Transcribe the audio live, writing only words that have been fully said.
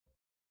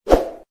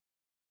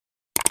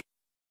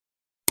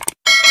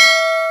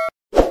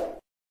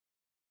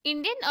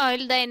Indian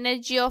oil the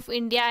energy of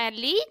India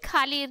ಅಲ್ಲಿ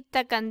ಖಾಲಿ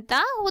ಇರ್ತಕ್ಕಂತ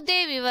ಹುದ್ದೆ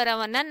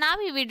ವಿವರವನ್ನ ನಾವು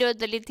ಈ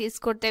ವಿಡಿಯೋದಲ್ಲಿ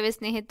ತಿಳಿಸ್ಕೊಡ್ತೇವೆ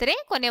ಸ್ನೇಹಿತರೆ,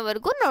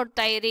 ಕೊನೆವರೆಗೂ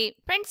ನೋಡ್ತಾ ಇರಿ.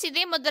 ಫ್ರೆಂಡ್ಸ್,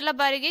 ಇದೇ ಮೊದಲ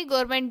ಬಾರಿಗೆ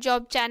ಗೌರ್ಮೆಂಟ್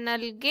ಜಾಬ್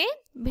ಚಾನಲ್ಗೆ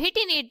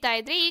ಭೇಟಿ ನೀಡ್ತಾ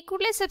ಇದ್ರೆ ಈ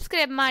ಕೂಡಲೇ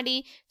ಸಬ್ಸ್ಕ್ರೈಬ್ ಮಾಡಿ,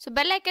 ಸೊ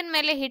ಬೆಲ್ ಐಕನ್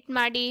ಮೇಲೆ ಹಿಟ್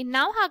ಮಾಡಿ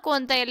ನಾವು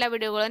ಹಾಕುವಂತ ಎಲ್ಲ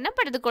ವಿಡಿಯೋಗಳನ್ನ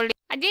ಪಡೆದುಕೊಳ್ಳಿ.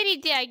 ಅದೇ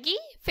ರೀತಿಯಾಗಿ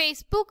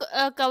ಫೇಸ್ಬುಕ್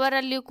ಕವರ್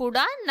ಅಲ್ಲಿಯೂ ಕೂಡ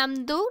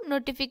ನಮ್ದು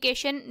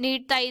ನೋಟಿಫಿಕೇಶನ್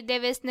ನೀಡ್ತಾ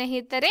ಇದ್ದೇವೆ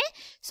ಸ್ನೇಹಿತರೆ.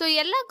 ಸೊ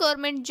ಎಲ್ಲ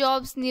ಗೌರ್ಮೆಂಟ್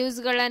ಜಾಬ್ಸ್ ನ್ಯೂಸ್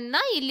ಗಳನ್ನ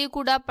ಇಲ್ಲಿ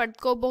ಕೂಡ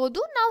ಪಡ್ಕೋಬಹುದು.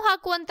 ನಾವು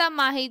ಹಾಕುವಂತ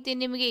ಮಾಹಿತಿ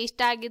ನಿಮಗೆ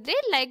ಇಷ್ಟ ಆಗಿದ್ರೆ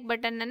ಲೈಕ್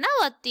ಬಟನ್ ಅನ್ನ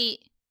ಒತ್ತಿ.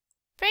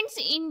 Friends,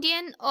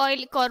 Indian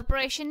oil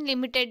corporation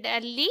limited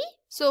ಅಲ್ಲಿ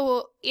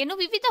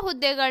ವಿವಿಧ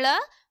ಹುದ್ದೆಗಳ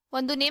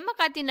ಒಂದು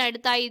ನೇಮಕಾತಿ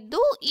ನಡೀತಾ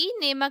ಇದ್ದು, ಈ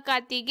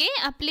ನೇಮಕಾತಿಗೆ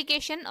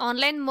ಅಪ್ಲಿಕೇಶನ್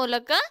ಆನ್ಲೈನ್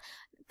ಮೂಲಕ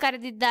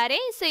ಕರೆದಿದ್ದಾರೆ.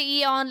 ಸೊ ಈ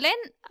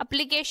ಆನ್ಲೈನ್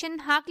ಅಪ್ಲಿಕೇಶನ್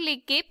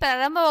ಹಾಕ್ಲಿಕ್ಕೆ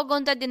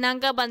ಪ್ರಾರಂಭವಾಗುವಂತ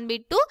ದಿನಾಂಕ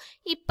ಬಂದ್ಬಿಟ್ಟು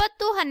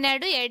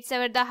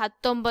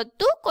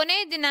 20/12/2019,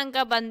 ಕೊನೆಯ ದಿನಾಂಕ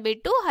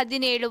ಬಂದ್ಬಿಟ್ಟು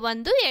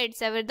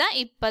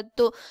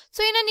 17/1/2020.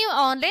 ಸೊ ಇನ್ನು ನೀವು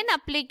ಆನ್ಲೈನ್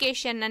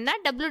ಅಪ್ಲಿಕೇಶನ್ ಅನ್ನ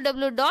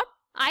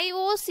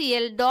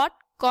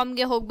www.iocl.com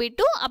ಗೆ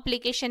ಹೋಗ್ಬಿಟ್ಟು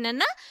ಅಪ್ಲಿಕೇಶನ್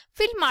ಅನ್ನ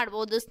ಫಿಲ್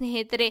ಮಾಡಬಹುದು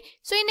ಸ್ನೇಹಿತರೆ.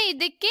 ಸೊ ಇನ್ನು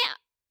ಇದಕ್ಕೆ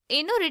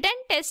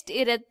ರಿಟರ್ನ್ ಟೆಸ್ಟ್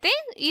ಇರುತ್ತೆ.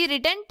 ಈ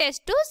ರಿಟರ್ನ್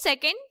ಟೆಸ್ಟ್ 2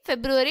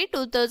 ಫೆಬ್ರವರಿ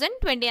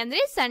 2020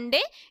 ಅಂದ್ರೆ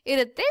ಸಂಡೇ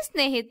ಇರುತ್ತೆ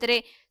ಸ್ನೇಹಿತರೆ.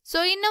 ಸೊ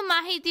ಇನ್ನು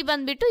ಮಾಹಿತಿ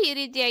ಬಂದ್ಬಿಟ್ಟು ಈ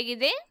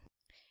ರೀತಿಯಾಗಿದೆ.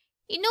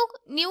 ಇನ್ನು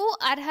ನೀವು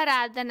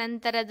ಅರ್ಹರಾದ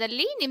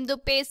ನಂತರದಲ್ಲಿ ನಿಮ್ದು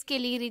ಪೇ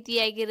ಸ್ಕೇಲ್ ಈ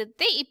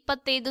ರೀತಿಯಾಗಿರುತ್ತೆ.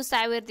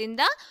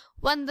 25,000ದಿಂದ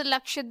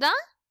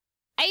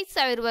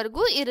 1,05,000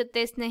 ವರೆಗೂ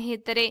ಇರುತ್ತೆ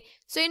ಸ್ನೇಹಿತರೆ.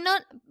 ಸೊ ಇನ್ನು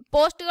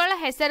ಪೋಸ್ಟ್ಗಳ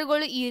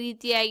ಹೆಸರುಗಳು ಈ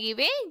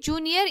ರೀತಿಯಾಗಿವೆ.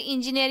 ಜೂನಿಯರ್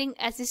ಇಂಜಿನಿಯರಿಂಗ್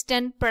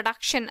ಅಸಿಸ್ಟೆಂಟ್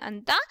ಪ್ರೊಡಕ್ಷನ್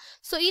ಅಂತ.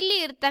 ಸೊ ಇಲ್ಲಿ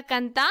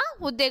ಇರ್ತಕ್ಕಂತ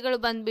ಹುದ್ದೆಗಳು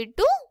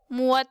ಬಂದ್ಬಿಟ್ಟು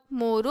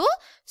 33.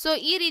 ಸೊ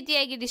ಈ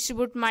ರೀತಿಯಾಗಿ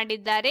ಡಿಸ್ಟ್ರಿಬ್ಯೂಟ್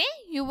ಮಾಡಿದ್ದಾರೆ.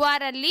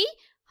 UR ಅಲ್ಲಿ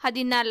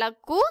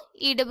 14,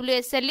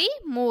 EWS ಅಲ್ಲಿ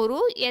 3,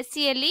 SC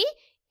ಅಲ್ಲಿ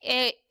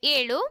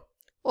 7,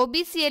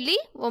 OBC ಅಲ್ಲಿ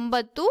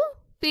 9,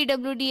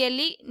 PWD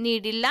ಅಲ್ಲಿ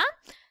ನೀಡಿಲ್ಲ.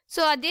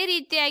 ಸೊ ಅದೇ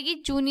ರೀತಿಯಾಗಿ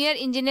ಜೂನಿಯರ್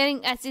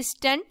ಇಂಜಿನಿಯರಿಂಗ್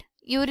ಅಸಿಸ್ಟೆಂಟ್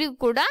ಇವರಿಗೂ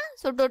ಕೂಡ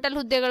ಟೋಟಲ್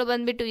ಹುದ್ದೆಗಳು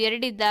ಬಂದ್ಬಿಟ್ಟು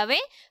 2 ಇದ್ದಾವೆ.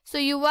 ಸೊ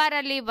UR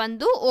ಅಲ್ಲಿ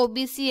 1,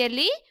 OBC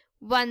ಅಲ್ಲಿ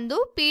 1,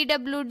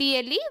 PWD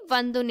ಅಲ್ಲಿ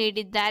 1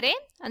 ನೀಡಿದ್ದಾರೆ.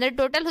 ಅಂದ್ರೆ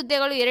ಟೋಟಲ್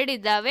ಹುದ್ದೆಗಳು 2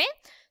 ಇದ್ದಾವೆ.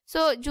 So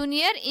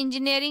junior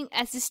engineering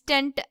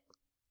assistant,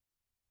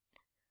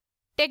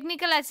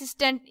 technical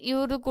assistant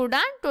ಇವರು ಕೂಡ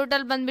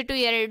ಟೋಟಲ್ ಬಂದ್ಬಿಟ್ಟು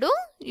 2,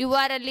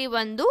 UR ಅಲ್ಲಿ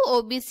 1,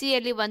 OBC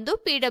ಅಲ್ಲಿ 1,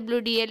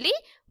 PWD ಅಲ್ಲಿ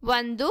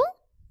 1.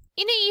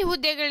 ಇನ್ನು ಈ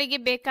ಹುದ್ದೆಗಳಿಗೆ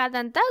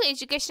ಬೇಕಾದಂತ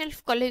ಎಜುಕೇಶನಲ್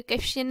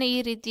ಕ್ವಾಲಿಫಿಕೇಶನ್ ಈ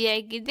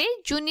ರೀತಿಯಾಗಿದೆ.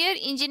 ಜೂನಿಯರ್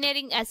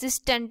ಇಂಜಿನಿಯರಿಂಗ್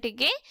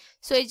ಅಸಿಸ್ಟೆಂಟ್ಗೆ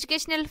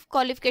ಎಜುಕೇಶನಲ್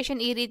ಕ್ವಾಲಿಫಿಕೇಶನ್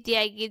ಈ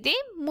ರೀತಿಯಾಗಿದೆ.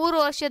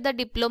 3 ವರ್ಷದ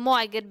ಡಿಪ್ಲೊಮಾ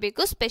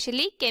ಆಗಿರಬೇಕು,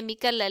 ಸ್ಪೆಷಲಿ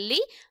ಕೆಮಿಕಲ್ ಅಲ್ಲಿ,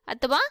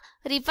 ಅಥವಾ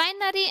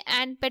ರಿಫೈನರಿ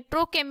ಅಂಡ್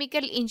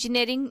ಪೆಟ್ರೋಕೆಮಿಕಲ್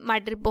ಇಂಜಿನಿಯರಿಂಗ್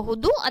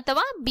ಮಾಡಿರಬಹುದು,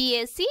 ಅಥವಾ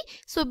BSc.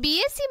 ಸೊ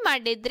BSc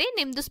ಮಾಡಿದ್ರೆ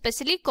ನಿಮ್ದು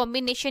ಸ್ಪೆಷಲಿ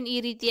ಕಾಂಬಿನೇಷನ್ ಈ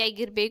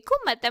ರೀತಿಯಾಗಿರ್ಬೇಕು.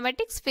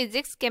 ಮ್ಯಾಥಮೆಟಿಕ್ಸ್,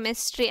 ಫಿಸಿಕ್ಸ್,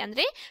 ಕೆಮಿಸ್ಟ್ರಿ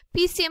ಅಂದ್ರೆ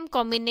PCM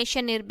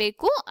ಕಾಂಬಿನೇಷನ್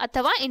ಇರಬೇಕು,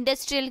 ಅಥವಾ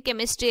ಇಂಡಸ್ಟ್ರಿಯಲ್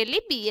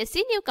ಕೆಮಿಸ್ಟ್ರಿಯಲ್ಲಿ BSc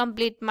ನೀವು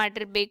ಕಂಪ್ಲೀಟ್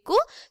ಮಾಡಿರ್ಬೇಕು.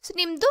 ಸೊ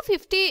ನಿಮ್ದು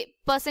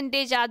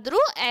 50% ಆದ್ರೂ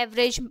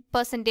ಆವರೇಜ್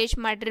ಪರ್ಸೆಂಟೇಜ್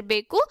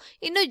ಮಾಡಿರ್ಬೇಕು.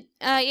 ಇನ್ನು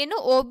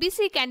OBC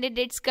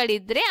ಕ್ಯಾಂಡಿಡೇಟ್ಸ್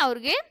ಗಳಿದ್ರೆ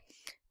ಅವ್ರಿಗೆ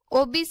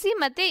OBC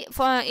ಮತ್ತೆ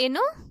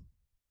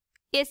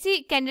SC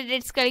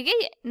ಕ್ಯಾಂಡಿಡೇಟ್ಸ್ ಗಳಿಗೆ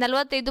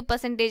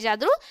 45%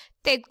 ಆದ್ರೂ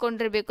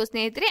ತೆಗೆದುಕೊಂಡಿರ್ಬೇಕು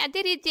ಸ್ನೇಹಿತರೆ.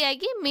 ಅದೇ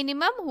ರೀತಿಯಾಗಿ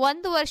ಮಿನಿಮಮ್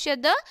 1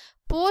 ವರ್ಷದ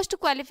ಪೋಸ್ಟ್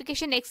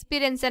ಕ್ವಾಲಿಫಿಕೇಶನ್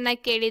ಎಕ್ಸ್ಪೀರಿಯನ್ಸ್ ಅನ್ನ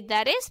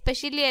ಕೇಳಿದ್ದಾರೆ.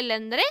 ಸ್ಪೆಷಲಿ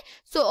ಅಲ್ಲಂದ್ರೆ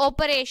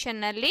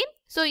ಆಪರೇಷನ್ ಅಲ್ಲಿ.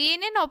 ಸೊ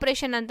ಏನೇನು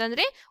ಆಪರೇಷನ್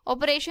ಅಂತಂದ್ರೆ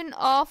operation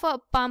of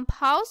pump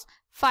house,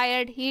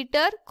 fired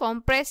heater,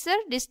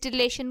 compressor,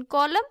 distillation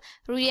column,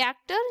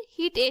 reactor,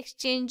 heat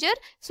exchanger.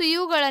 So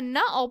ಇವುಗಳನ್ನ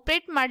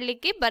ಆಪರೇಟ್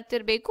ಮಾಡ್ಲಿಕ್ಕೆ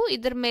ಬರ್ತಿರ್ಬೇಕು.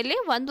 ಇದ್ರ ಮೇಲೆ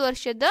 1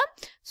 ವರ್ಷದ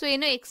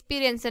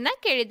ಎಕ್ಸ್ಪೀರಿಯನ್ಸ್ ಅನ್ನ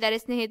ಕೇಳಿದ್ದಾರೆ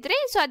ಸ್ನೇಹಿತರೆ.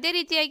 ಸೊ ಅದೇ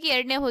ರೀತಿಯಾಗಿ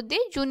 2ನೇ ಹುದ್ದೆ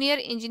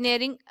ಜೂನಿಯರ್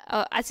ಇಂಜಿನಿಯರಿಂಗ್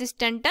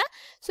ಅಸಿಸ್ಟೆಂಟ್.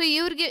 ಸೊ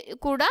ಇವ್ರಿಗೆ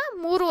ಕೂಡ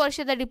 3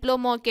 ವರ್ಷದ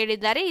ಡಿಪ್ಲೊಮಾ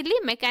ಕೇಳಿದ್ದಾರೆ. ಇಲ್ಲಿ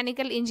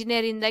ಮೆಕ್ಯಾನಿಕಲ್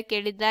ಇಂಜಿನಿಯರ್ ಇಂದ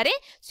ಕೇಳಿದ್ದಾರೆ.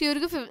 ಸೊ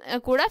ಇವ್ರಿಗೂ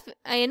ಕೂಡ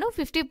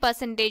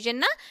 50%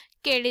 ಅನ್ನ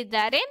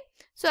ಕೇಳಿದ್ದಾರೆ.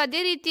 ಸೊ ಅದೇ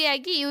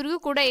ರೀತಿಯಾಗಿ ಇವ್ರಿಗೂ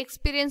ಕೂಡ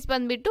ಎಕ್ಸ್ಪೀರಿಯನ್ಸ್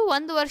ಬಂದ್ಬಿಟ್ಟು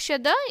 1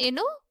 ವರ್ಷದ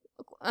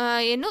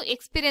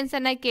ಎಕ್ಸ್ಪೀರಿಯನ್ಸ್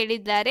ಅನ್ನ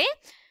ಕೇಳಿದ್ದಾರೆ.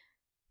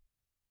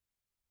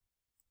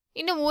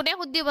 ಇನ್ನು 3ನೇ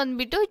ಹುದ್ದೆ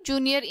ಬಂದ್ಬಿಟ್ಟು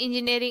junior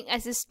engineering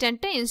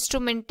assistant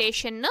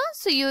instrumentation.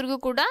 So ಇವ್ರಿಗೂ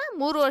ಕೂಡ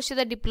 3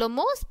 ವರ್ಷದ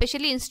ಡಿಪ್ಲೊಮೊ,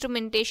 ಸ್ಪೆಷಲಿ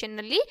ಇನ್ಸ್ಟ್ರುಮೆಂಟೇಶನ್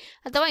ಅಲ್ಲಿ,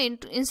 ಅಥವಾ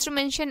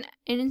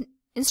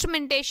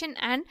ಇನ್ಸ್ಟ್ರುಮೆಂಟೇಶನ್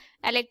ಅಂಡ್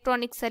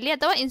ಎಲೆಕ್ಟ್ರಾನಿಕ್ಸ್ ಅಲ್ಲಿ,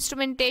 ಅಥವಾ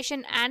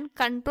ಇನ್ಸ್ಟ್ರುಮೆಂಟೇಶನ್ ಅಂಡ್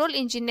ಕಂಟ್ರೋಲ್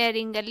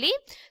ಇಂಜಿನಿಯರಿಂಗ್ ಅಲ್ಲಿ.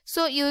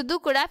 ಸೊ ಇವ್ರದ್ದು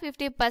ಕೂಡ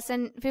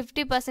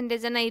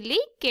 50% ಅನ್ನ ಇಲ್ಲಿ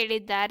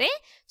ಕೇಳಿದ್ದಾರೆ.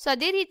 ಸೊ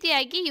ಅದೇ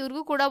ರೀತಿಯಾಗಿ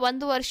ಇವ್ರಿಗೂ ಕೂಡ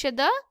 1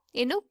 ವರ್ಷದ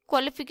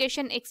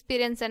ಕ್ವಾಲಿಫಿಕೇಶನ್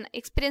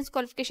ಎಕ್ಸ್ಪೀರಿಯನ್ಸ್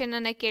ಕ್ವಾಲಿಫಿಕೇಶನ್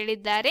ಅನ್ನ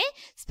ಕೇಳಿದ್ದಾರೆ.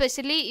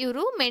 ಸ್ಪೆಷಲಿ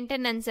ಇವರು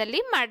ಮೇಂಟೆನೆನ್ಸ್ ಅಲ್ಲಿ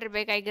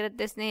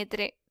ಮಾಡಿರ್ಬೇಕಾಗಿರುತ್ತೆ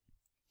ಸ್ನೇಹಿತರೆ.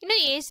 ಇನ್ನು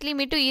ಏಜ್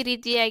ಲಿಮಿಟ್ ಈ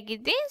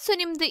ರೀತಿಯಾಗಿದೆ. ಸೊ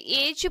ನಿಮ್ದು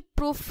ಏಜ್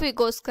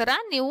ಪ್ರೂಫ್ಗೋಸ್ಕರ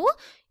ನೀವು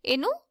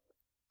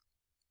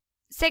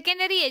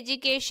ಸೆಕೆಂಡರಿ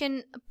ಎಜುಕೇಶನ್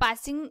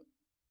ಪಾಸಿಂಗ್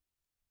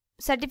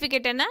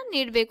ಸರ್ಟಿಫಿಕೇಟ್ ಅನ್ನ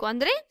ನೀಡಬೇಕು.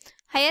 ಅಂದ್ರೆ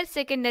ಹೈಯರ್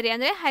ಸೆಕೆಂಡರಿ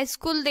ಅಂದರೆ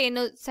ಹೈಸ್ಕೂಲ್ದು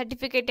ಏನು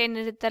ಸರ್ಟಿಫಿಕೇಟ್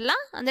ಏನಿರುತ್ತಲ್ಲ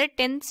ಅಂದರೆ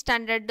 10th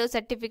ಸ್ಟ್ಯಾಂಡರ್ಡ್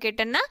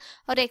ಸರ್ಟಿಫಿಕೇಟನ್ನು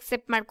ಅವರು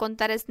ಎಕ್ಸೆಪ್ಟ್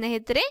ಮಾಡ್ಕೊತಾರೆ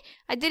ಸ್ನೇಹಿತರೆ.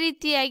 ಅದೇ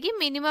ರೀತಿಯಾಗಿ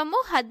ಮಿನಿಮಮ್ಮು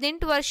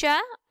 18 ವರ್ಷ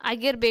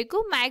ಆಗಿರಬೇಕು,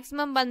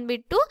 ಮ್ಯಾಕ್ಸಿಮಮ್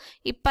ಬಂದ್ಬಿಟ್ಟು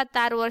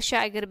 26 ವರ್ಷ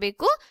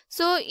ಆಗಿರಬೇಕು.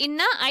 ಸೊ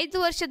ಇನ್ನು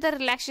 5 ವರ್ಷದ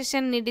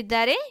ರಿಲ್ಯಾಕ್ಸೇಷನ್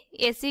ನೀಡಿದ್ದಾರೆ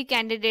SC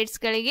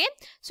ಕ್ಯಾಂಡಿಡೇಟ್ಸ್ಗಳಿಗೆ.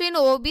 ಸೊ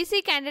ಇನ್ನು OBC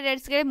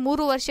ಕ್ಯಾಂಡಿಡೇಟ್ಸ್ಗೆ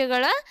 3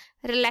 ವರ್ಷಗಳ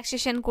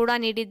ರಿಲ್ಯಾಕ್ಸೇಷನ್ ಕೂಡ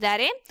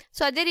ನೀಡಿದ್ದಾರೆ.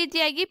 ಸೊ ಅದೇ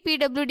ರೀತಿಯಾಗಿ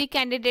PWD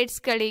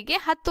ಕ್ಯಾಂಡಿಡೇಟ್ಸ್ಗಳಿಗೆ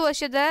 10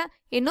 ವರ್ಷದ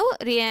ಏನು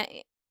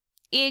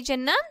ಏಜ್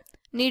ಅನ್ನ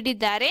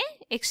ನೀಡಿದ್ದಾರೆ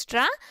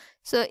ಎಕ್ಸ್ಟ್ರಾ.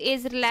 So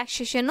age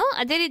relaxation.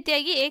 ಅದೇ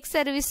ರೀತಿಯಾಗಿ ಎಕ್ಸ್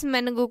ಸರ್ವಿಸ್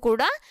ಮೆನ್ಗೂ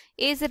ಕೂಡ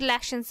ಏಜ್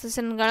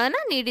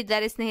ರಿಲ್ಯಾಕ್ಸೇಷನ್ಗಳನ್ನು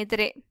ನೀಡಿದ್ದಾರೆ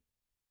ಸ್ನೇಹಿತರೆ.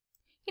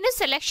 ಇನ್ನು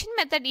ಸೆಲೆಕ್ಷನ್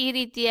ಮೆಥಡ್ ಈ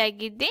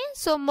ರೀತಿಯಾಗಿದೆ.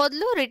 ಸೊ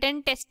ಮೊದಲು ರಿಟರ್ನ್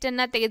ಟೆಸ್ಟ್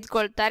ಅನ್ನ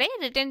ತೆಗೆದುಕೊಳ್ತಾರೆ.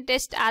 ರಿಟರ್ನ್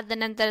ಟೆಸ್ಟ್ ಆದ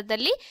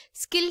ನಂತರದಲ್ಲಿ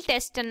ಸ್ಕಿಲ್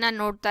ಟೆಸ್ಟ್ ಅನ್ನ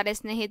ನೋಡ್ತಾರೆ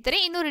ಸ್ನೇಹಿತರೆ.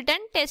 ಇನ್ನು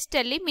ರಿಟರ್ನ್ ಟೆಸ್ಟ್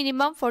ಅಲ್ಲಿ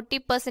ಮಿನಿಮಮ್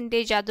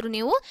 40% ಆದ್ರೂ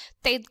ನೀವು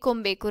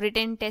ತೆಗೆದುಕೊಬೇಕು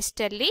ರಿಟರ್ನ್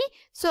ಟೆಸ್ಟ್ ಅಲ್ಲಿ.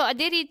 ಸೊ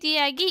ಅದೇ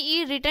ರೀತಿಯಾಗಿ ಈ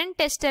ರಿಟರ್ನ್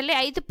ಟೆಸ್ಟ್ ಅಲ್ಲಿ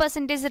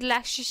 5%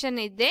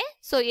 ರಿಲ್ಯಾಕ್ಸೇಷನ್ ಇದೆ.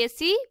 So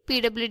SC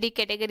PWD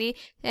category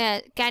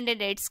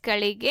candidates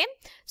ಗಳಿಗೆ.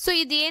 ಸೊ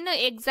ಇದೇನು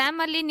ಎಕ್ಸಾಮ್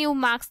ಅಲ್ಲಿ ನೀವು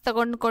ಮಾರ್ಕ್ಸ್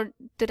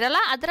ತಗೊಂಡ್ಕೊಳ್ತಿರಲ್ಲ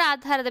ಅದರ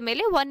ಆಧಾರದ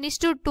ಮೇಲೆ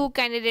 1:2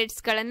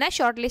 ಕ್ಯಾಂಡಿಡೇಟ್ಸ್ ಗಳನ್ನ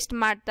ಶಾರ್ಟ್ ಲಿಸ್ಟ್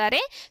ಮಾಡ್ತಾರೆ.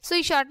 ಸೊ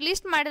ಈ ಶಾರ್ಟ್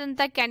ಲಿಸ್ಟ್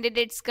ಮಾಡಿದಂತ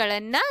ಕ್ಯಾಂಡಿಡೇಟ್ಸ್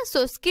ಗಳನ್ನ ಸೊ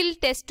ಸ್ಕಿಲ್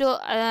ಟೆಸ್ಟ್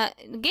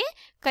ಗೆ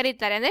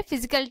ಕರೀತಾರೆ, ಅಂದ್ರೆ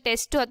ಫಿಸಿಕಲ್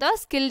ಟೆಸ್ಟ್ ಅಥವಾ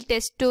ಸ್ಕಿಲ್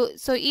ಟೆಸ್ಟ್.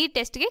 ಸೊ ಈ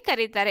ಟೆಸ್ಟ್ ಗೆ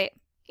ಕರೀತಾರೆ.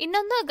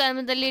 ಇನ್ನೊಂದು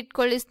ಗಮನದಲ್ಲಿ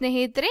ಇಟ್ಕೊಳ್ಳಿ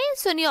ಸ್ನೇಹಿತರೆ.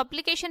 ಸೊ ನೀವು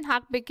ಅಪ್ಲಿಕೇಶನ್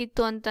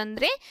ಹಾಕಬೇಕಿತ್ತು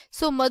ಅಂತಂದ್ರೆ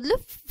ಸೊ ಮೊದಲು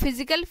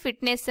ಫಿಸಿಕಲ್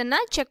ಫಿಟ್ನೆಸ್ ಅನ್ನ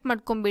ಚೆಕ್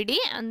ಮಾಡ್ಕೊಂಬಿಡಿ.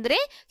 ಅಂದ್ರೆ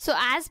so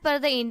as per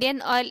the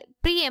Indian oil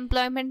pre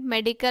employment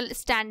medical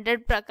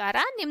standard ಪ್ರಕಾರ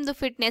ನಿಮ್ದು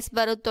ಫಿಟ್ನೆಸ್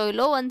ಬರುತ್ತೋ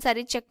ಇಲ್ಲೋ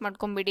ಒಂದ್ಸಾರಿ ಚೆಕ್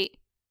ಮಾಡ್ಕೊಂಬಿಡಿ.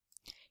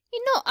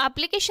 ಇನ್ನು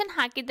ಅಪ್ಲಿಕೇಶನ್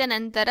ಹಾಕಿದ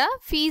ನಂತರ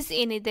ಫೀಸ್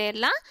ಏನಿದೆ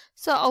ಅಲ್ಲ,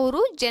 ಸೊ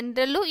ಅವರು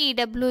ಜನರಲ್ಲು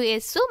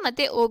EWS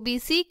ಮತ್ತೆ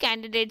OBC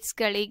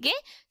ಕ್ಯಾಂಡಿಡೇಟ್ಸ್ಗಳಿಗೆ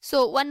ಸೊ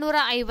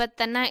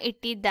 150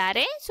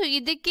 ಇಟ್ಟಿದ್ದಾರೆ. ಸೊ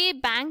ಇದಕ್ಕೆ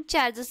ಬ್ಯಾಂಕ್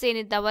ಚಾರ್ಜಸ್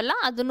ಏನಿದ್ದಾವಲ್ಲ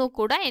ಅದನ್ನು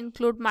ಕೂಡ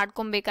ಇನ್ಕ್ಲೂಡ್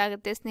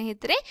ಮಾಡ್ಕೊಬೇಕಾಗುತ್ತೆ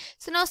ಸ್ನೇಹಿತರೆ.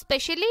 ಸೊ ನಾವು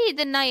ಸ್ಪೆಷಲಿ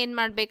ಇದನ್ನ ಏನ್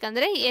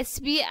ಮಾಡ್ಬೇಕಂದ್ರೆ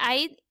SBI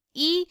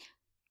ಇ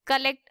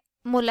ಕಲೆಕ್ಟ್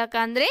ಮೂಲಕ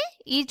ಅಂದ್ರೆ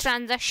ಈ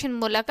ಟ್ರಾನ್ಸಾಕ್ಷನ್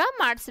ಮೂಲಕ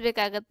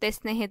ಮಾಡಿಸ್ಬೇಕಾಗತ್ತೆ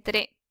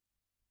ಸ್ನೇಹಿತರೆ.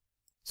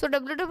 ಸೊ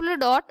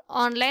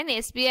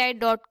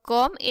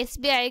www.onlinesbi.com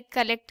SBI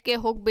ಕಲೆಕ್ಟ್ಗೆ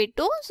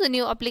ಹೋಗ್ಬಿಟ್ಟು ಸೊ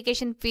ನೀವು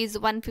ಅಪ್ಲಿಕೇಶನ್ ಫೀಸ್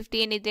 150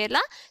 ಏನಿದೆ ಅಲ್ಲ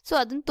ಸೊ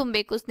ಅದನ್ನ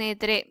ತುಂಬಬೇಕು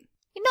ಸ್ನೇಹಿತರೆ.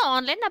 ಇನ್ನು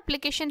ಆನ್ಲೈನ್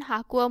ಅಪ್ಲಿಕೇಶನ್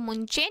ಹಾಕುವ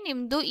ಮುಂಚೆ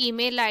ನಿಮ್ದು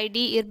ಇಮೇಲ್ ID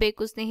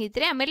ಇರಬೇಕು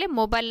ಸ್ನೇಹಿತರೆ. ಆಮೇಲೆ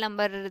ಮೊಬೈಲ್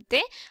ನಂಬರ್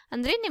ಇರುತ್ತೆ.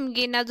 ಅಂದ್ರೆ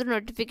ನಿಮ್ಗೆ ಏನಾದರೂ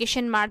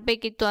ನೋಟಿಫಿಕೇಶನ್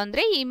ಮಾಡಬೇಕಿತ್ತು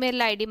ಅಂದ್ರೆ ಇಮೇಲ್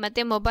ID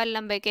ಮತ್ತೆ ಮೊಬೈಲ್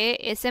ನಂಬರ್ಗೆ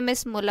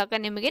SMS ಮೂಲಕ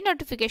ನಿಮಗೆ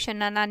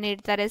ನೋಟಿಫಿಕೇಶನ್ ಅನ್ನ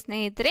ನೀಡ್ತಾರೆ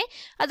ಸ್ನೇಹಿತರೆ.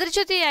 ಅದರ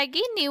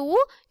ಜೊತೆಯಾಗಿ ನೀವು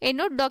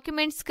ಏನು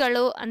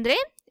ಡಾಕ್ಯುಮೆಂಟ್ಸ್ಗಳು ಅಂದ್ರೆ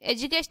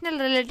ಎಜುಕೇಶನಲ್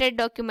ರಿಲೇಟೆಡ್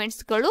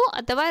ಡಾಕ್ಯುಮೆಂಟ್ಸ್ಗಳು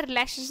ಅಥವಾ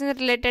ರಿಲ್ಯಾಕ್ಸೇಷನ್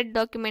ರಿಲೇಟೆಡ್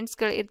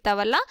ಡಾಕ್ಯುಮೆಂಟ್ಸ್ಗಳು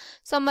ಇರ್ತಾವಲ್ಲ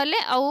ಸೊ ಆಮೇಲೆ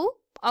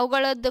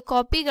ಅವುಗಳದ್ದು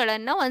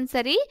ಕಾಪಿಗಳನ್ನು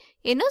ಒಂದ್ಸರಿ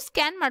ಏನು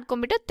ಸ್ಕ್ಯಾನ್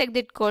ಮಾಡ್ಕೊಂಡ್ಬಿಟ್ಟು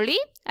ತೆಗೆದಿಟ್ಕೊಳ್ಳಿ.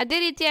 ಅದೇ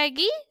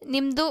ರೀತಿಯಾಗಿ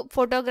ನಿಮ್ಮದು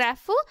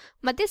ಫೋಟೋಗ್ರಾಫು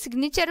ಮತ್ತು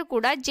ಸಿಗ್ನೇಚರು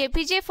ಕೂಡ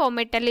JPG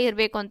ಫಾರ್ಮೆಟ್ ಅಲ್ಲಿ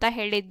ಇರಬೇಕು ಅಂತ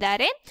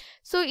ಹೇಳಿದ್ದಾರೆ.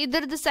 ಸೊ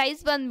ಇದರದ್ದು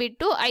ಸೈಜ್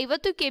ಬಂದ್ಬಿಟ್ಟು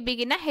 50 KB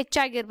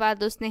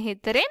ಹೆಚ್ಚಾಗಿರಬಾರ್ದು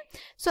ಸ್ನೇಹಿತರೆ.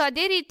 ಸೊ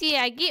ಅದೇ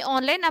ರೀತಿಯಾಗಿ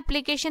ಆನ್ಲೈನ್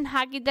ಅಪ್ಲಿಕೇಶನ್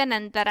ಹಾಕಿದ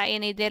ನಂತರ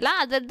ಏನಿದೆ ಅಲ್ಲ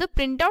ಅದರದ್ದು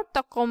ಪ್ರಿಂಟ್ಔಟ್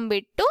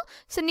ತಗೊಂಡ್ಬಿಟ್ಟು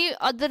ಸೊ ನೀವು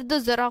ಅದರದ್ದು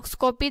ಜೆರಾಕ್ಸ್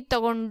ಕಾಪಿ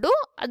ತಗೊಂಡು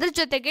ಅದ್ರ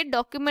ಜೊತೆಗೆ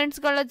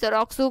ಡಾಕ್ಯುಮೆಂಟ್ಸ್ಗಳ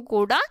ಜೆರಾಕ್ಸು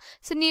ಕೂಡ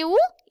ಸೊ ನೀವು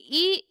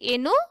ಈ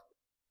ಏನು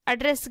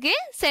ಅಡ್ರೆಸ್ಗೆ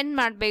ಸೆಂಡ್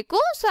ಮಾಡಬೇಕು.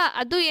 ಸೊ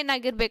ಅದು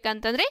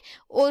ಏನಾಗಿರ್ಬೇಕಂತಂದ್ರೆ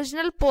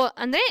ಒರಿಜಿನಲ್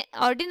ಅಂದ್ರೆ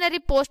ಆರ್ಡಿನರಿ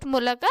ಪೋಸ್ಟ್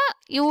ಮೂಲಕ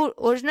ಇವು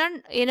ಒರಿಜಿನಲ್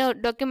ಏನೋ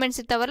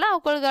ಡಾಕ್ಯುಮೆಂಟ್ಸ್ ಇರ್ತಾವಲ್ಲ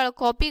ಅವುಗಳ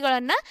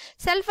ಕಾಪಿಗಳನ್ನ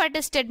ಸೆಲ್ಫ್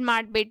ಅಟೆಸ್ಟೆಡ್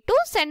ಮಾಡಿಬಿಟ್ಟು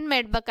ಸೆಂಡ್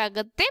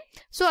ಮಾಡಬೇಕಾಗತ್ತೆ.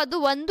 ಸೊ ಅದು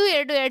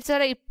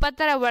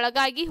 1/2/2020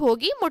 ಒಳಗಾಗಿ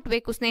ಹೋಗಿ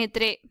ಮುಟ್ಬೇಕು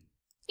ಸ್ನೇಹಿತರೆ.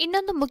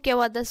 ಇನ್ನೊಂದು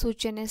ಮುಖ್ಯವಾದ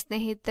ಸೂಚನೆ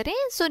ಸ್ನೇಹಿತರೆ,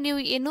 ಸೊ ನೀವು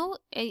ಏನು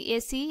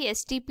SC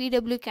ST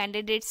PW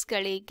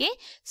ಕ್ಯಾಂಡಿಡೇಟ್ಸ್ಗಳಿಗೆ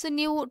ಸೊ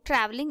ನೀವು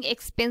ಟ್ರಾವೆಲಿಂಗ್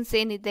ಎಕ್ಸ್ಪೆನ್ಸ್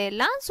ಏನಿದೆ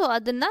ಅಲ್ಲ ಸೊ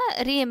ಅದನ್ನ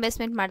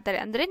ರಿಎಂಬರ್ಸ್ಮೆಂಟ್ ಮಾಡ್ತಾರೆ.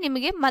 ಅಂದ್ರೆ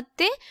ನಿಮಗೆ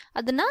ಮತ್ತೆ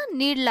ಅದನ್ನ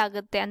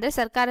ನೀಡಲಾಗುತ್ತೆ. ಅಂದ್ರೆ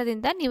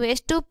ಸರ್ಕಾರದಿಂದ ನೀವು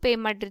ಎಷ್ಟು ಪೇ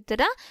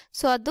ಮಾಡಿರ್ತೀರಾ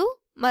ಸೊ ಅದು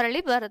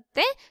ಮರಳಿ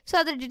ಬರುತ್ತೆ. ಸೊ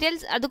ಅದ್ರ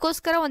ಡೀಟೇಲ್ಸ್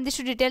ಅದಕ್ಕೋಸ್ಕರ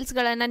ಒಂದಿಷ್ಟು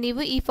ಡೀಟೇಲ್ಸ್ಗಳನ್ನು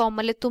ನೀವು ಈ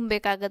ಫಾರ್ಮಲ್ಲಿ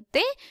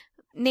ತುಂಬಬೇಕಾಗತ್ತೆ.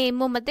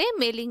 ನೇಮು ಮತ್ತು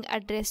mailing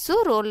address,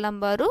 roll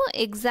number,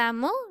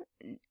 exam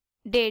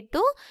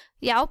date,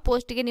 ಯಾವ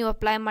ಪೋಸ್ಟ್ಗೆ ನೀವು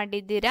ಅಪ್ಲೈ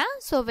ಮಾಡಿದ್ದೀರಾ,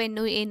 ಸೊ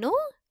ವೆನ್ನು ಏನು,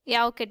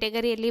 ಯಾವ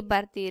ಕೆಟಗರಿಯಲ್ಲಿ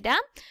ಬರ್ತೀರಾ,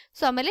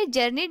 ಸೊ ಆಮೇಲೆ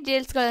ಜರ್ನಿ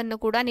ಡೀಟೇಲ್ಸ್ಗಳನ್ನು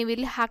ಕೂಡ ನೀವು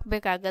ಇಲ್ಲಿ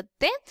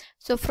ಹಾಕಬೇಕಾಗತ್ತೆ.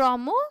 ಸೊ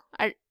ಫ್ರಾಮು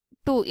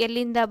ಟು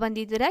ಎಲ್ಲಿಂದ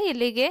ಬಂದಿದ್ದೀರಾ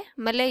ಎಲ್ಲಿಗೆ,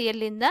 ಆಮೇಲೆ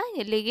ಎಲ್ಲಿಂದ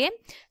ಎಲ್ಲಿಗೆ,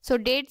 ಸೊ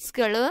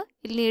ಡೇಟ್ಸ್ಗಳು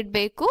ಇಲ್ಲಿ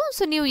ನೀಡಬೇಕು.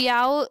 ಸೊ ನೀವು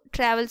ಯಾವ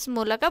ಟ್ರಾವೆಲ್ಸ್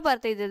ಮೂಲಕ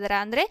ಬರ್ತಿದ್ದೀರಾ,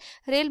 ಅಂದರೆ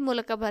ರೈಲ್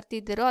ಮೂಲಕ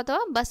ಬರ್ತಿದ್ದೀರೋ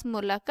ಅಥವಾ ಬಸ್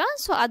ಮೂಲಕ,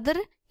 ಸೊ ಅದರ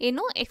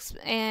ಏನು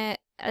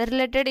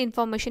ರಿಲೇಟೆಡ್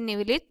ಇನ್ಫಾರ್ಮೇಷನ್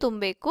ನೀವು ಇಲ್ಲಿ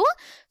ತುಂಬಬೇಕು.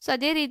 ಸೊ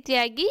ಅದೇ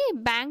ರೀತಿಯಾಗಿ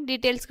ಬ್ಯಾಂಕ್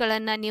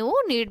ಡೀಟೇಲ್ಸ್ಗಳನ್ನು ನೀವು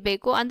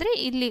ನೀಡಬೇಕು. ಅಂದರೆ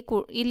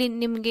ಇಲ್ಲಿ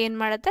ನಿಮ್ಗೆ ಏನು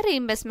ಮಾಡುತ್ತಾರೆ,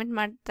 ರಿಇಂಬರ್ಸ್ಮೆಂಟ್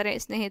ಮಾಡ್ತಾರೆ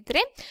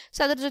ಸ್ನೇಹಿತರೆ. ಸೊ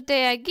ಅದ್ರ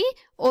ಜೊತೆಯಾಗಿ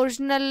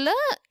ಒರಿಜಿನಲ್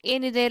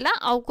ಏನಿದೆ ಅಲ್ಲ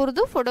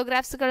ಅವ್ರದ್ದು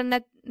ಫೋಟೋಗ್ರಾಫ್ಸ್ಗಳನ್ನು,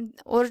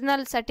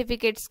 ಒರಿಜಿನಲ್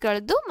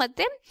ಸರ್ಟಿಫಿಕೇಟ್ಸ್ಗಳದ್ದು,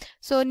 ಮತ್ತು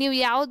ಸೊ ನೀವು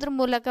ಯಾವುದ್ರ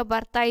ಮೂಲಕ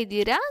ಬರ್ತಾ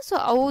ಇದ್ದೀರಾ ಸೊ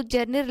ಅವು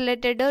ಜರ್ನಿ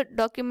ರಿಲೇಟೆಡ್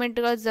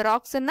ಡಾಕ್ಯುಮೆಂಟ್ಗಳ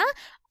ಜೆರಾಕ್ಸನ್ನು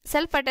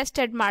ಸೆಲ್ಫ್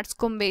ಅಟೆಸ್ಟೆಡ್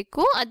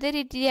ಮಾಡಿಸ್ಕೊಬೇಕು. ಅದೇ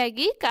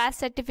ರೀತಿಯಾಗಿ ಕಾಸ್ಟ್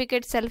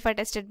ಸರ್ಟಿಫಿಕೇಟ್ ಸೆಲ್ಫ್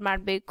ಅಟೆಸ್ಟೆಡ್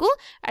ಮಾಡಬೇಕು.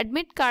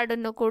 ಅಡ್ಮಿಟ್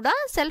ಕಾರ್ಡನ್ನು ಕೂಡ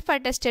ಸೆಲ್ಫ್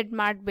ಅಟೆಸ್ಟೆಡ್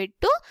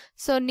ಮಾಡಿಬಿಟ್ಟು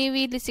ಸೊ ನೀವು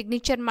ಇಲ್ಲಿ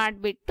ಸಿಗ್ನೇಚರ್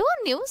ಮಾಡಿಬಿಟ್ಟು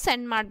ನೀವು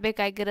ಸೆಂಡ್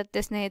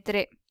ಮಾಡಬೇಕಾಗಿರುತ್ತೆ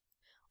ಸ್ನೇಹಿತರೆ.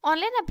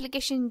 ಆನ್ಲೈನ್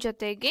ಅಪ್ಲಿಕೇಶನ್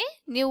ಜೊತೆಗೆ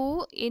ನೀವು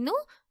ಏನು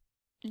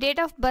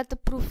ಡೇಟ್ ಆಫ್ ಬರ್ತ್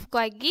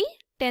ಪ್ರೂಫ್ಗಾಗಿ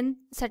 10th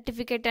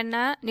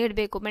ಸರ್ಟಿಫಿಕೇಟನ್ನು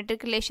ನೀಡಬೇಕು,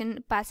 ಮೆಟ್ರಿಕ್ಯುಲೇಷನ್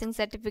ಪಾಸಿಂಗ್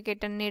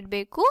ಸರ್ಟಿಫಿಕೇಟನ್ನು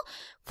ನೀಡಬೇಕು.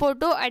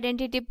 ಫೋಟೋ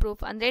ಐಡೆಂಟಿಟಿ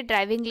ಪ್ರೂಫ್ ಅಂದರೆ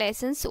driving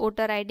licence,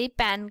 voter ID,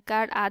 PAN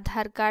card,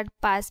 Aadhaar card,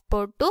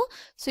 passport,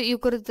 so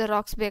ಇವ್ರ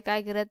ಜೆರಾಕ್ಸ್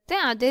ಬೇಕಾಗಿರುತ್ತೆ.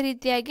 ಅದೇ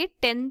ರೀತಿಯಾಗಿ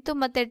 10th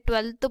ಮತ್ತು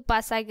 12th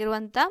ಪಾಸ್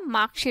ಆಗಿರುವಂಥ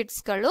ಮಾರ್ಕ್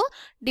ಶೀಟ್ಸ್ಗಳು,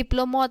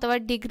 ಡಿಪ್ಲೊಮೊ ಅಥವಾ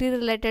ಡಿಗ್ರಿ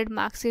ರಿಲೇಟೆಡ್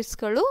ಮಾರ್ಕ್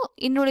ಶೀಟ್ಸ್ಗಳು,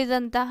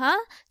 ಇನ್ನುಳಿದಂತಹ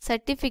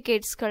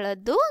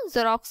ಸರ್ಟಿಫಿಕೇಟ್ಸ್ಗಳದ್ದು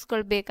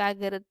ಜೆರಾಕ್ಸ್ಗಳು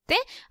ಬೇಕಾಗಿರುತ್ತೆ.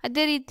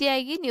 ಅದೇ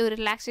ರೀತಿಯಾಗಿ ನೀವು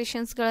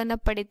ರಿಲ್ಯಾಕ್ಸೇಷನ್ಸ್ಗಳನ್ನು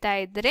ಪಡಿತಾ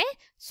ಇದ್ದರೆ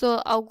ಸೊ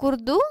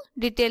ಅವ್ರದ್ದು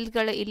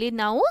ಡೀಟೇಲ್ಸ್ಗಳು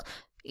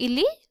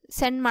ಇಲ್ಲಿ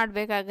ಸೆಂಡ್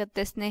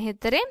ಮಾಡಬೇಕಾಗತ್ತೆ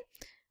ಸ್ನೇಹಿತರೆ.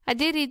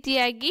 ಅದೇ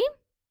ರೀತಿಯಾಗಿ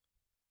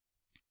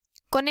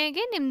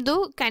ಕೊನೆಗೆ ನಿಮ್ಮದು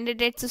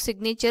candidates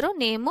signature,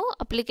 name,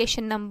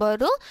 application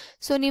number,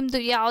 so ನಿಮ್ಮದು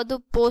ಯಾವುದು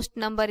ಪೋಸ್ಟ್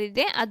ನಂಬರ್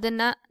ಇದೆ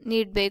ಅದನ್ನು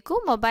ನೀಡಬೇಕು,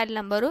 mobile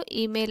number,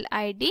 email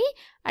ID,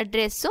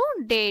 address,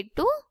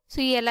 date, so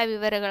ಈ ಎಲ್ಲ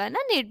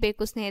ವಿವರಗಳನ್ನು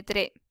ನೀಡಬೇಕು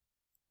ಸ್ನೇಹಿತರೆ.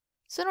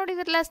 ಸೊ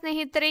ನೋಡಿದ್ರಲ್ಲ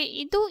ಸ್ನೇಹಿತರೆ,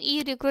 ಇದು ಈ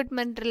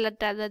ರಿಕ್ರೂಟ್ಮೆಂಟ್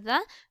ರಿಲೇಟೆಡ್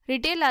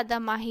ರಿಟೇಲ್ ಆದ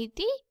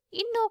ಮಾಹಿತಿ.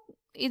 ಇನ್ನು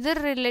ಇದರ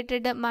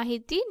ರಿಲೇಟೆಡ್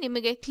ಮಾಹಿತಿ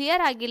ನಿಮಗೆ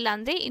ಕ್ಲಿಯರ್ ಆಗಿಲ್ಲ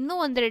ಅಂದರೆ ಇನ್ನೂ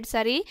ಒಂದೆರಡು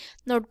ಸಾರಿ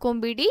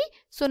ನೋಡ್ಕೊಂಬಿಡಿ.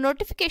 ಸೊ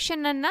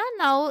ನೋಟಿಫಿಕೇಷನನ್ನು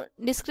ನಾವು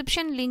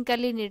ಡಿಸ್ಕ್ರಿಪ್ಷನ್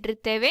ಲಿಂಕಲ್ಲಿ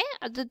ನೀಡಿರ್ತೇವೆ,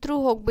 ಅದ್ರ ಥ್ರೂ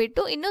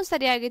ಹೋಗಿಬಿಟ್ಟು ಇನ್ನೂ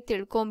ಸರಿಯಾಗಿ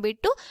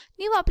ತಿಳ್ಕೊಂಬಿಟ್ಟು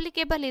ನೀವು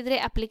ಅಪ್ಲಿಕೇಬಲ್ ಇದ್ದರೆ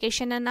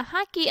ಅಪ್ಲಿಕೇಶನನ್ನು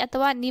ಹಾಕಿ,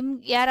 ಅಥವಾ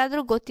ನಿಮ್ಗೆ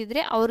ಯಾರಾದರೂ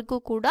ಗೊತ್ತಿದ್ರೆ ಅವ್ರಿಗೂ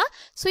ಕೂಡ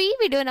ಸೊ ಈ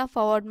ವಿಡಿಯೋನ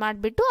ಫಾರ್ವರ್ಡ್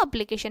ಮಾಡಿಬಿಟ್ಟು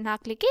ಅಪ್ಲಿಕೇಶನ್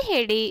ಹಾಕಲಿಕ್ಕೆ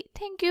ಹೇಳಿ.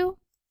 Thank you.